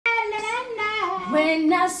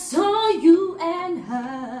When I saw you and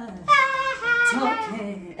her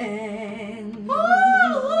talking,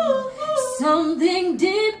 something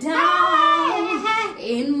deep down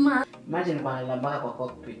in my... Imagine kwa nalambaka kwa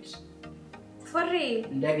cockpit. For real?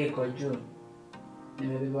 Ndege iko juu.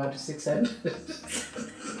 Nimebeba watu 600.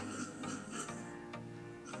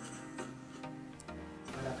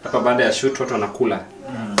 Hapa baada ya shoot watu wanakula.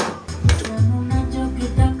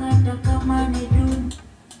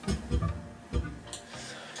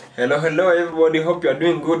 Hello everybody, hope you are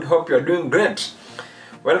doing good, hope you are doing great.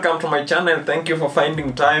 Welcome to my channel. Thank you for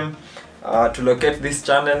finding time to locate this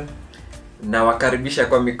channel. Na wakaribisha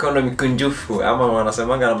kwa mikono mikunjufu ama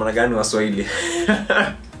wanasemanga namna gani Waswahili.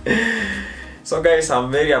 So guys,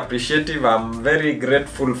 I'm very appreciative. I'm very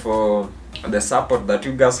grateful for the support that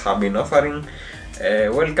you guys have been offering.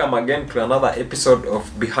 Welcome again to another episode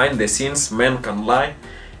of Behind the Scenes Men Can Lie,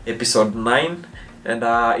 episode 9. And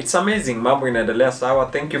it's amazing, mambo inaendelea sawa.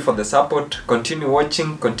 Thank you for the support. Continue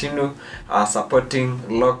watching, continue supporting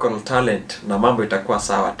local talent. Na mambo itakuwa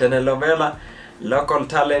sawa. Telenovela, local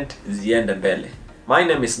talent, ziende mbele. My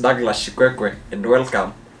name is Douglas Shikwekwe and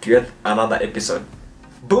welcome to yet another episode.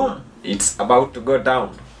 Boom! It's about to go down.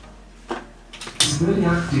 He's very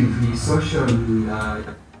active, he's social.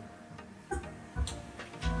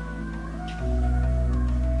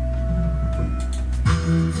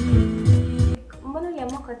 Mbona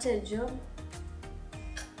uliamua kuacha job?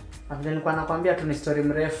 Nilikuwa nakwambia tu ni story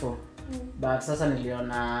mrefu. But sasa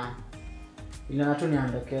niliona tu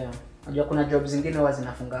niondokea. Unajua kuna job zingine huwa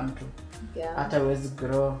zinafunga mtu. Hata huwezi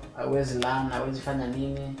grow, huwezi learn, huwezi fanya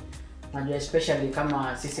nini. Unajua especially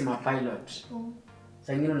kama sisi ma pilot.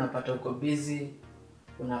 Saa nyingine unapata uko busy,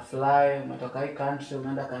 una fly, umetoka hii country,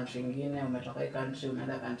 umeenda country nyingine, umetoka hii country,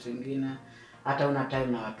 umeenda country nyingine. Hata una time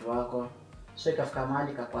na watu wako. So ikafika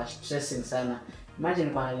mahali kwa stressing sana. Imagine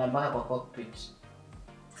kwa nalambaka kwa cockpit.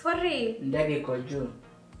 For real? Ndege iko juu.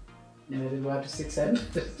 Nimebeba watu 600.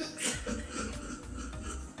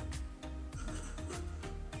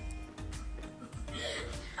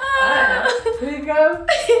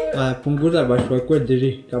 Punguza bashwa kwa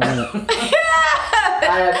diri kama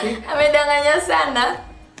amedanganya sana.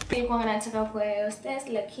 Nilikuwa nataka kuwa hostess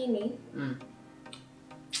lakini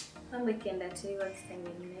mambo ikienda tu hivyo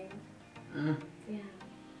kisengene. Yeah.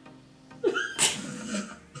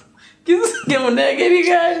 Kisikia mnege ni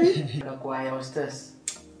gani? Kwa hostess.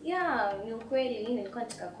 Yeah, ni ukweli nilikuwa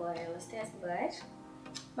nataka kuwa hostess but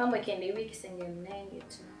mambo ikienda hivi kisengene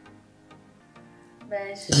tu.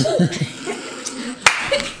 But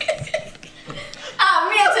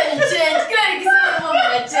mimi hata ni change kila nikisema mambo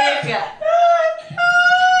nacheka.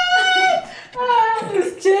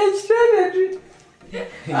 It's change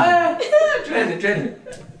trend.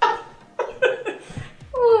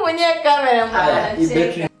 Mwenye kamera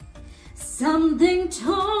mwanacheka. Something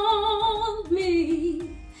told me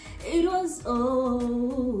it was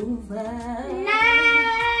over.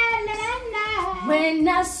 When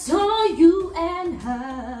I saw you and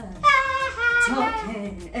her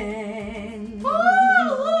talking,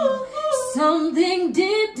 something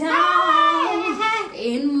deep down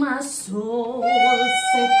in my soul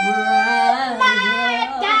said cry.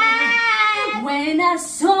 When I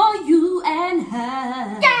saw you and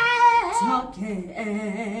her talking,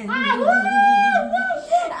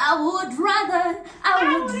 I would rather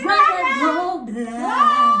go blind,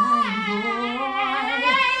 boy,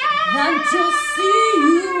 than to see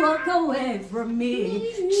you walk away from me,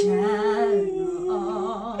 child.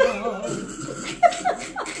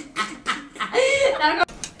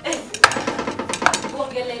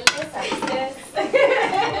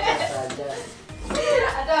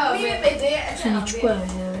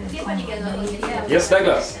 Yes,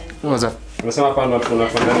 Douglas. What's up? Unasema hapa ndo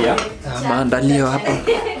tunaangalia. Maandalio hapa.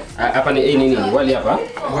 Hapa ni nini? Wali hapa?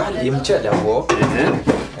 Wali mchele huo.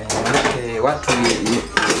 Watu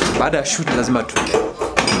baada ya shoot lazima tule.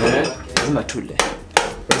 Lazima tule.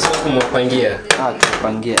 Unasema kumpangia.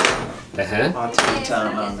 Tupangia.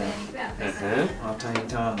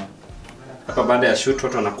 Hapa baada ya shoot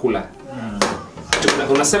watu wanakula.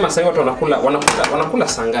 Unasema sasa watu wanakula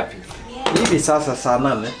saa ngapi? Hivi sasa saa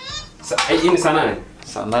 8. Hii ni saa 8?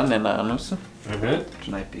 Saa 8:30.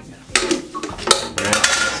 Tunaipiga.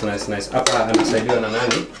 Nice. Hapa anasaidiwa na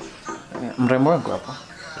nani? Mrembo wangu hapa.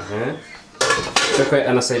 Shikwekwe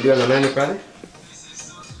anasaidiwa na nani pale?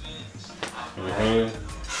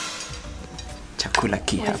 Chakula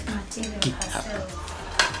hapa.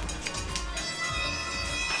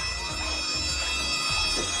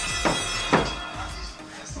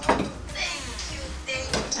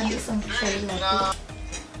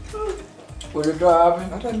 Ulitoa wapi?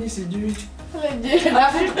 Hata mimi sijui.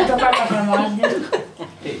 Alafu tutapata pamoja.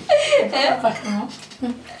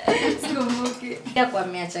 Sikumbuki. Ya kwa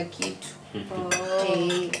ameacha kitu.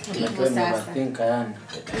 Hivyo sasa.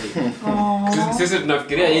 Sisi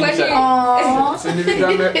tunafikiria hii Si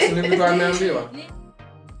ni vitu ameambiwa.